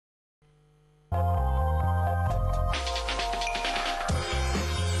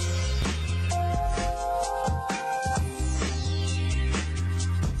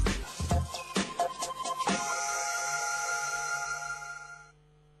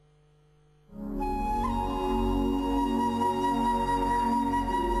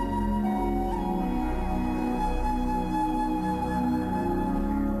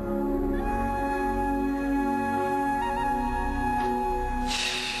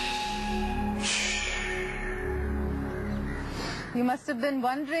you must have been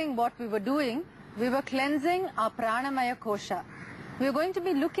wondering what we were doing. We were cleansing our Pranamaya Kosha. We are going to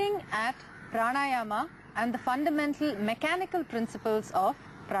be looking at Pranayama and the fundamental mechanical principles of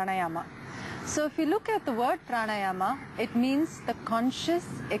Pranayama. So if you look at the word Pranayama, it means the conscious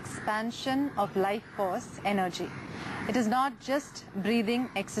expansion of life force energy. It is not just breathing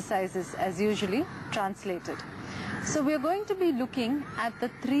exercises as usually translated. So we are going to be looking at the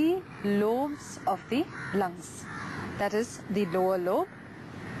 3 lobes of the lungs. That is the lower lobe,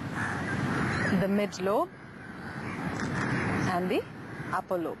 the mid lobe and the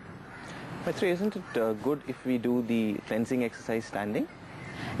upper lobe. Maitri, isn't it good if we do the cleansing exercise standing?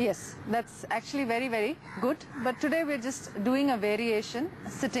 Yes, that's actually very, very good. But today we're just doing a variation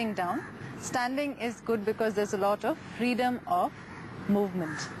sitting down. Standing is good because there's a lot of freedom of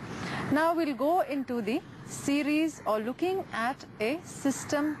movement. Now we'll go into the series or looking at a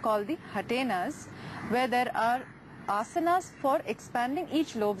system called the Hatenas, where there are asanas for expanding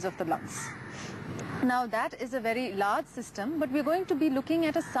each lobes of the lungs. Now that is a very large system, but we're going to be looking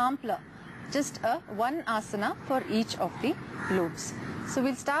at a sampler, just a one asana for each of the lobes. So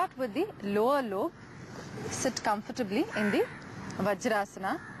we'll start with the lower lobe. Sit comfortably in the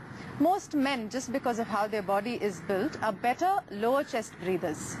Vajrasana. Most men, just because of how their body is built, are better lower chest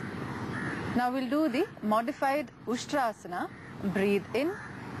breathers. Now we'll do the modified Ushtrasana. Breathe in,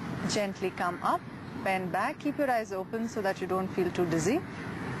 gently come up, bend back, keep your eyes open so that you don't feel too dizzy.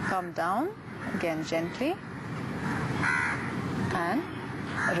 Come down, again gently, and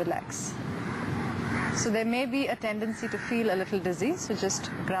relax. So there may be a tendency to feel a little dizzy, so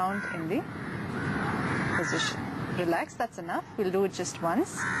just ground in the position. Relax, that's enough. We'll do it just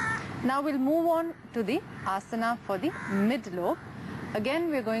once. Now we'll move on to the asana for the mid lobe. Again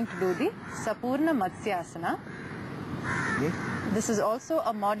we're going to do the Sapurna Matsyasana. This is also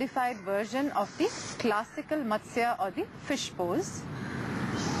a modified version of the classical Matsya or the fish pose.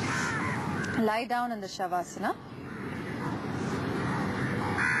 Lie down in the Shavasana.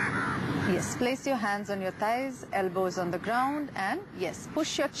 Yes, place your hands on your thighs, elbows on the ground, and yes,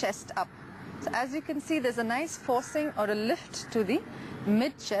 push your chest up. So as you can see, there's a nice forcing or a lift to the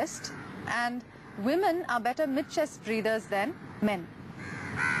mid-chest, and women are better mid-chest breathers than men.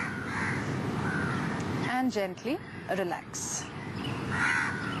 And gently relax.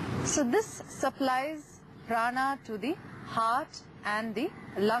 So this supplies prana to the heart and the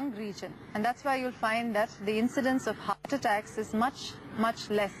lung region, and that's why you'll find that the incidence of heart attacks is much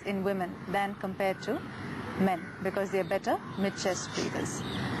less in women than compared to men, because they are better mid-chest breathers.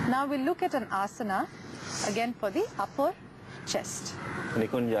 Now we'll look at an asana again for the upper chest.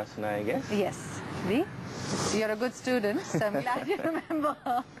 Nikunjasana, I guess? Yes. You're a good student, so I'm glad you remember.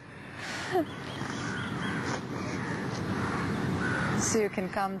 So you can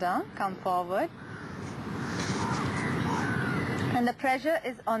come down, come forward. And the pressure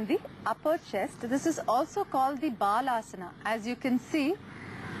is on the upper chest. This is also called the Balasana. As you can see,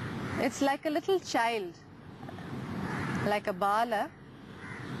 it's like a little child, like a bala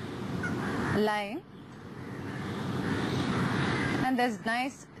lying. And there's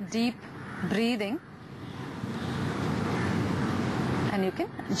nice deep breathing. And you can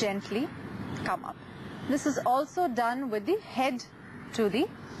gently come up. This is also done with the head to the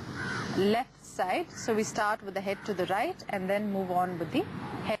left side. So we start with the head to the right and then move on with the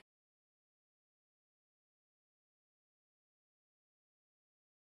head